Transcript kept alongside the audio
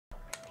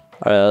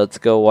Alright, let's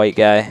go, white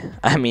guy.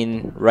 I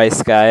mean,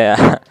 rice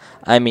guy.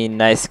 I mean,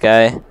 nice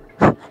guy.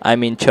 I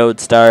mean, chode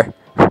star.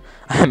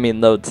 I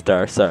mean,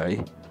 lodestar.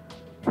 Sorry.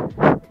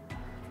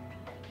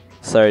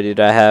 Sorry,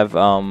 dude. I have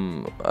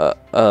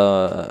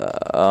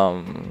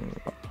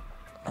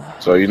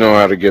So you know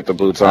how to get the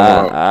boots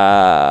on?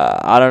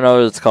 I don't know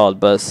what it's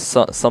called, but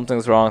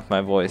something's wrong with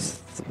my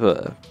voice.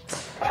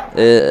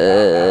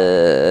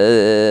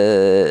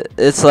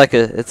 It's like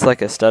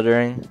a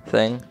stuttering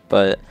thing,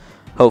 but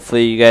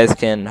hopefully you guys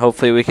can.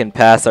 Hopefully we can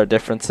pass our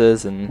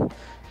differences and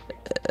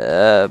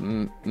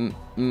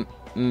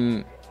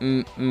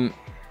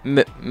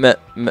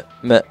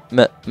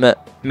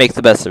make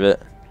the best of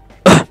it.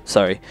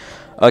 Sorry.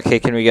 Okay,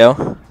 can we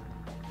go?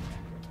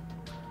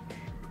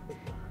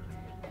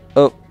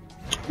 Oh.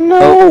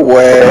 No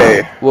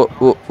way.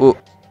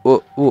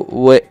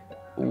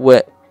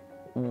 Wait.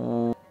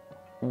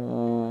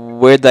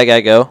 Where'd that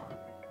guy go?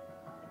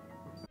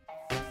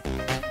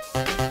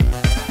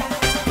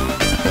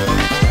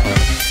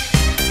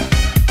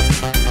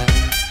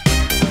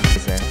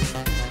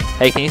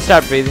 Hey, can you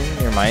stop breathing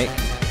in your mic?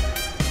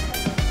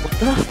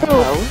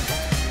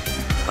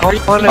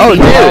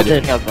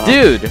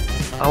 Dude!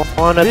 I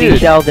wanna be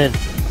Sheldon.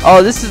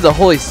 Oh, this is the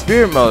Holy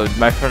Spirit mode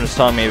my friend was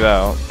telling me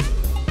about.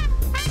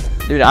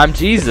 Dude, I'm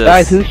Jesus.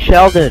 Guys, who's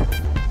Sheldon?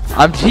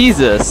 I'm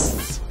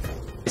Jesus.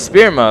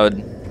 Spirit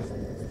mode.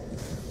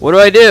 What do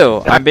I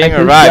do? I'm being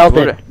revived.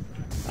 You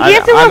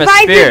have to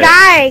revive your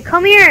guy.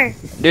 Come here.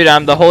 Dude,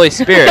 I'm the Holy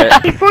Spirit.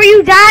 Before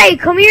you die,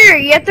 come here.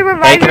 You have to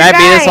revive your guy. Hey, can I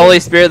be this Holy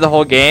Spirit the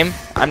whole game?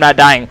 I'm not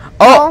dying.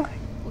 Oh!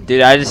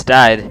 Dude, I just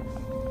died.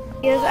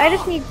 Yes, I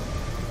just need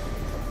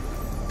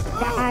to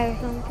die or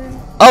something.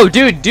 Oh,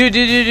 dude,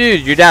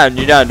 you're down,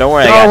 Don't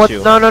worry, I got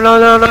you. No,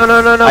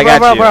 I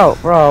got you.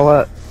 Bro,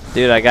 what?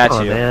 Dude, I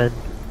got you. Man.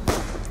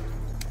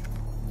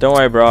 Don't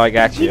worry, bro, I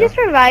got you. Did he just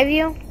revive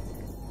you?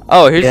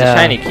 Oh, here's the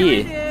shiny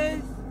key.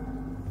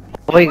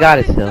 Oh, you got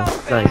it still.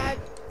 Nice.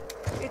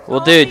 Well,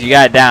 dude, you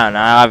got it down.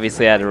 I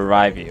obviously had to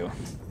revive you.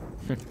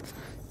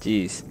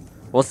 Jeez.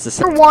 What's the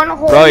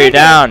Bro, you're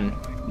down.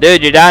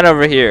 Dude, you're down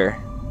over here.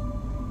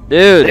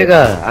 Dude.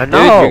 Nigga, I know.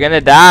 Dude, you're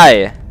gonna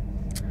die.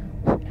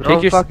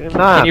 Can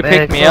you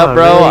pick me up,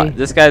 bro? Really?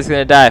 This guy's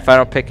gonna die if I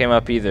don't pick him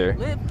up either.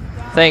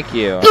 Thank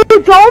you.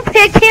 Dude, don't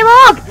pick him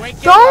up!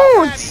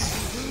 Don't!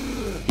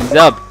 He's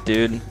up,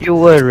 dude. You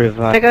would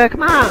revive. Nigga,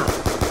 come on.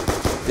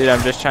 Dude,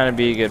 I'm just trying to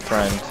be a good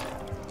friend.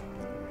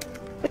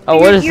 Oh,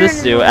 what does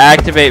this do?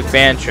 Activate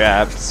fan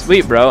trap.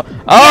 Sweet, bro.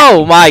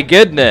 Oh my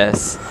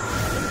goodness.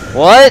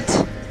 What?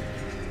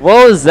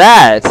 What was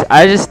that?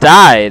 I just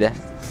died.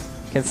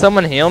 Can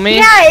someone heal me?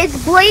 Yeah, it's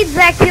blades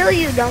that kill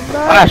you, dumbo.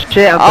 Ah,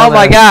 shit, oh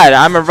my god,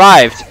 I'm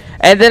revived.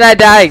 And then I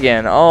die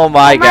again. Oh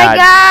my god.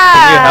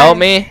 Can you help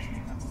me?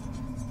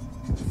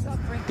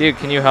 Dude,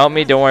 can you help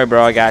me? Don't worry,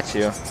 bro. I got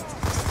you.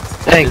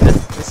 Thanks.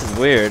 This is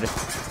weird.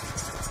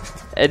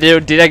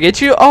 Dude, did I get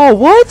you? Oh,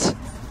 what?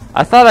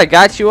 I thought I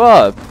got you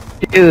up.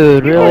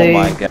 Dude, really? Oh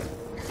my god.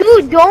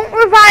 Dude, don't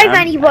revive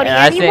anybody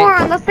anymore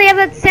unless they have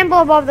that symbol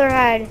above their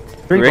head.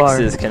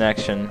 Rick's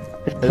connection.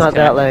 It's not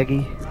that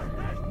laggy.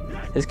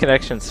 His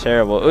connection's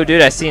terrible. Oh,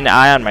 dude, I see an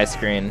eye on my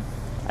screen.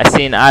 I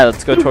see an eye.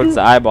 Let's go towards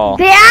the eyeball.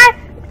 That?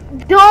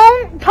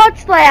 Don't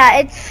touch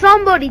that. It's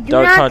somebody.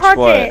 Do not touch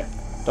it.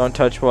 Don't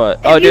touch what?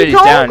 Oh, dude, he's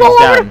down. He's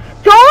down.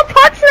 Don't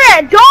touch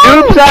that.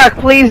 Don't.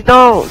 MrNoobsock, please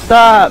don't.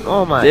 Stop.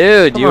 Oh my.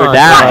 Dude, you were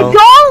down.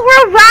 Don't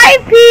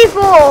revive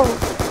people.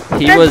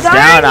 He was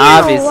down,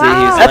 obviously. Wow.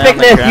 He was laying on the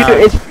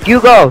ground. You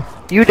go.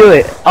 You do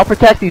it. I'll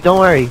protect you. Don't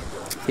worry.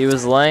 He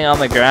was laying on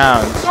the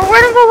ground. Don't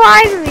let him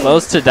revive me.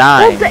 Close to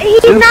dying. Well,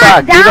 he's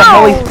not down. Do the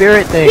Holy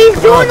Spirit thing. He's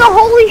doing the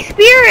Holy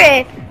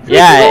Spirit.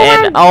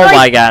 Yeah, and oh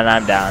my god,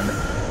 I'm down.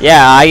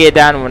 Yeah, I get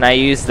down when I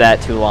use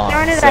that too long.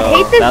 Darn it, so I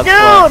hate this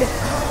dude.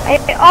 I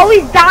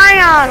always die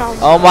on him.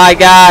 Oh my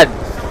god.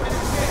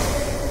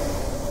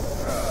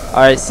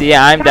 Alright, see,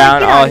 I'm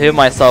down. I'll heal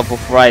myself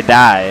before I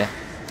die.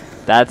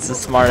 That's a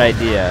smart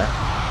idea.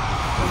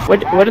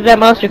 Where did that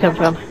monster come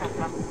from?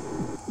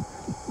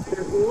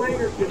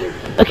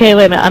 Okay,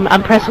 wait a minute.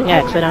 I'm pressing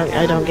X.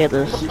 I don't get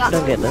this. I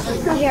don't get this.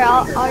 Here,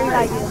 I'll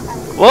revive you.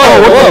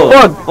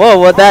 Whoa,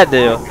 what'd that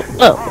do?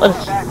 Whoa,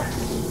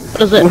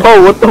 what is it?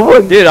 Whoa, what the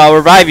fuck? Dude, I'll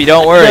revive you,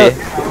 don't worry.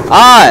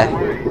 Whoa.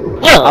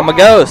 I'm a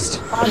ghost.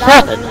 What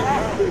happened?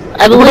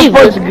 I believe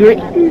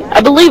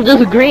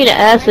this green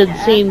acid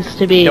seems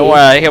to be. Don't worry,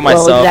 I heal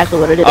myself. Exactly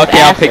what it is.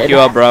 Okay, I'll pick you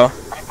up, bro.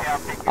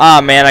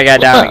 Ah, man, I got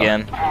down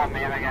again.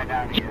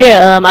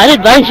 Yeah, I'd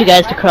advise you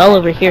guys to crawl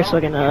over here so I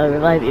can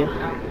revive you.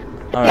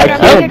 Alright.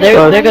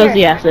 Oh, there goes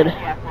the acid.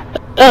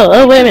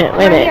 Oh, wait a minute.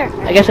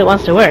 I guess it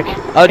wants to work.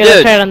 Oh, dude.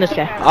 Let's try it on this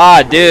guy.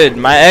 Ah, dude,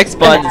 my X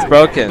button's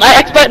broken. My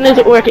X button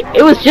isn't working.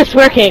 It was just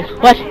working.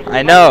 What?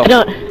 I know. I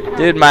don't.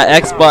 Dude, my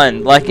X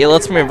button, like, it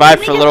lets me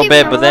revive for a little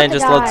bit, but then it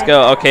just lets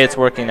go. Okay, it's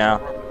working now.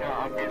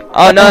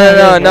 Oh, no.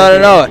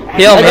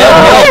 Heal.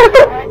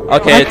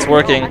 Okay, it's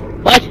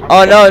working. What?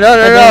 Oh, no.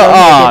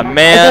 Oh,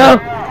 man.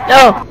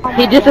 No,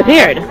 he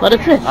disappeared. What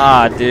is this?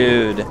 Ah,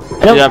 dude. Dude,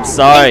 I'm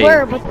sorry.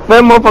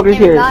 That motherfucker's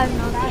here.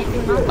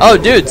 Oh,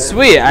 dude,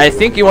 sweet. I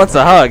think he wants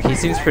a hug. He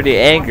seems pretty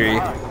angry.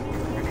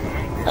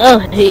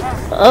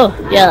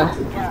 Oh, yeah.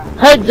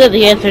 Hugs are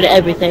the answer to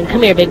everything.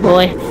 Come here, big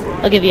boy.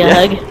 I'll give you a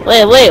hug.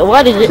 Wait,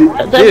 what is it?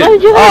 Why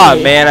did you hug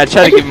me? Man, I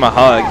tried to give him a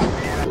hug.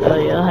 Oh,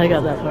 yeah, I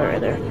got that part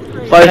right there.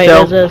 Fire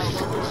sale. Does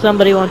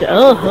somebody want to...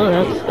 Oh,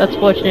 that's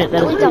fortunate.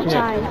 That is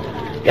fortunate.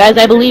 Guys,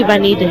 I believe I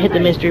need to hit the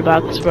mystery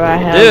box where I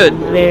have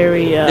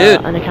very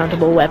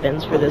unaccountable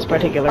weapons for this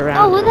particular round.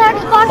 Oh, what the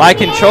heck's box? My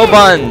control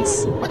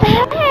buttons. What the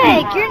heck?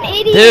 You're an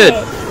idiot.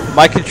 Dude,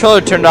 my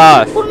controller turned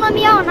off. Wouldn't let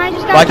me out and I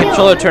just got My killed.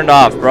 controller turned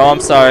off, bro. I'm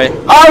sorry.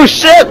 Oh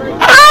shit!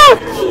 Ah!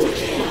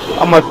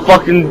 I'm my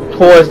fucking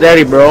poor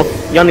daddy, bro.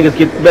 Y'all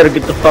niggas better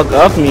get the fuck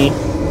off me.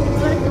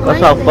 That's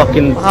how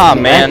fucking. Ah,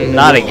 man,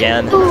 not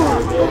again.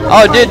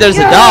 Oh, dude, there's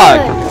a dog.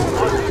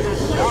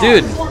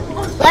 Dude.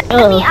 Let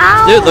me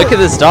out. Dude, look at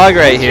this dog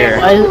right here.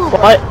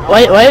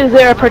 Why is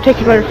there a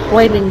particular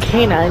flaming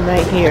canine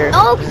right here?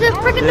 Oh, because it's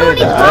freaking doing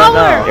his I don't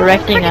power. know.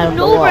 Erecting out of the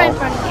Noob wall. right in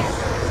front of you.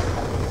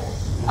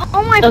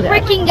 Oh my Okay.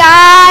 freaking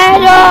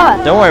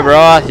god. Don't worry, bro.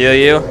 I'll heal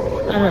you.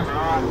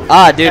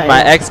 Ah, dude,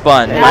 my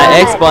X-button. My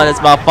X-button is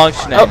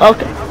malfunctioning.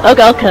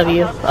 Okay, I'll cover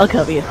you. I'll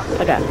cover you.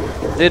 Okay.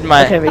 Dude,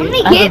 my... I have a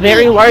hit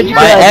very me. large My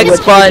gun, X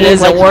which button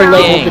is isn't like working.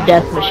 level the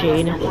death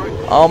machine.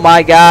 Oh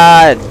my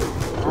god.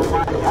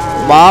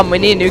 Mom, we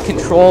need a new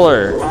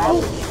controller.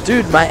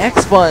 Dude, my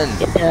X button.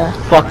 Yeah.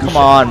 Fuck, come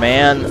on,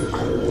 man.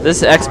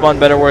 This X button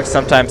better work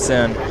sometime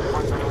soon.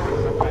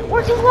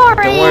 Where's the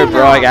water? Don't worry,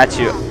 bro. I got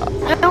you.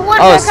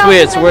 Oh, sweet,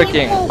 it's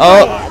working.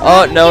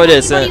 Oh, no, it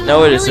isn't.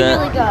 No, it isn't.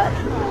 Really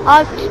good.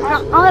 I'll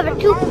have a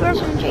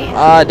 2% chance.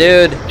 Ah,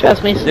 dude.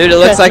 Trust me. Dude, it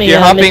looks like you're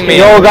humping me.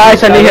 Yo,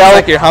 guys, I need It looks help.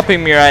 like you're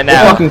humping me right Go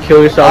now. fucking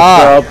kill yourself,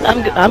 Ah. bro.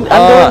 I'm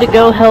going to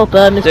go help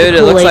Mr. Dude,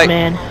 it looks Kool-Aid like...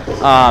 Man.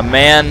 Aw,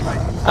 man.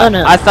 Oh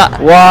no. I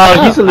thought...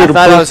 Wow, he's a I little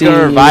thought I was pussy.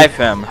 gonna revive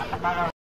him.